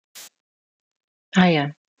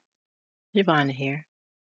Hiya, Yvonne here.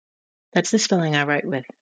 That's the spelling I write with.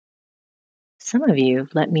 Some of you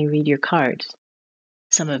have let me read your cards.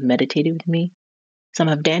 Some have meditated with me. Some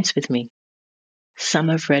have danced with me. Some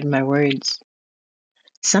have read my words.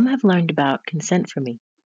 Some have learned about consent from me.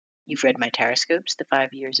 You've read my taroscopes the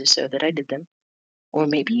 5 years or so that I did them. Or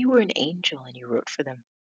maybe you were an angel and you wrote for them.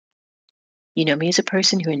 You know me as a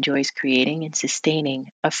person who enjoys creating and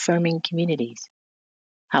sustaining affirming communities.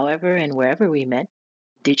 However and wherever we met,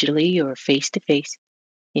 digitally or face to face,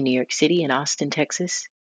 in New York City and Austin, Texas,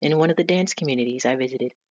 in one of the dance communities I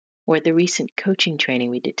visited, or at the recent coaching training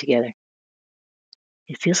we did together.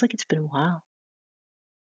 It feels like it's been a while.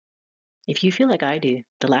 If you feel like I do,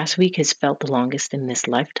 the last week has felt the longest in this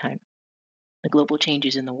lifetime. The global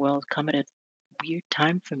changes in the world come at a weird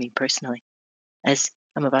time for me personally, as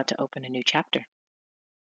I'm about to open a new chapter,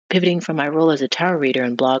 pivoting from my role as a tarot reader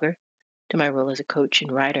and blogger to my role as a coach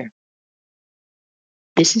and writer.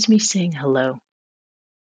 This is me saying hello.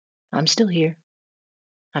 I'm still here.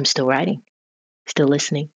 I'm still writing, still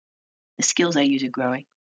listening. The skills I use are growing,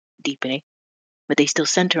 deepening, but they still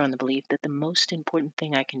center on the belief that the most important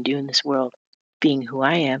thing I can do in this world, being who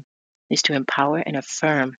I am, is to empower and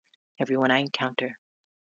affirm everyone I encounter.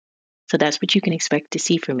 So that's what you can expect to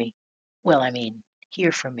see from me. Well, I mean,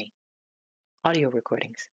 hear from me. Audio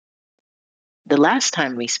recordings. The last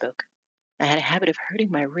time we spoke, I had a habit of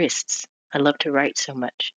hurting my wrists. I love to write so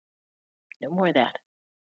much. No more of that.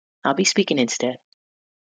 I'll be speaking instead.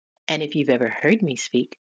 And if you've ever heard me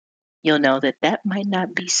speak, you'll know that that might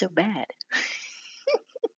not be so bad.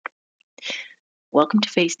 Welcome to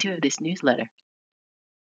phase 2 of this newsletter.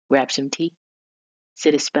 Grab some tea,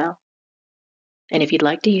 sit a spell, and if you'd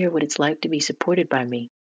like to hear what it's like to be supported by me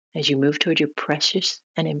as you move toward your precious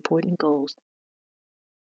and important goals,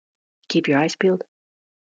 keep your eyes peeled.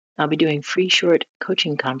 I'll be doing free short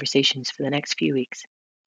coaching conversations for the next few weeks.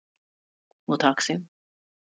 We'll talk soon.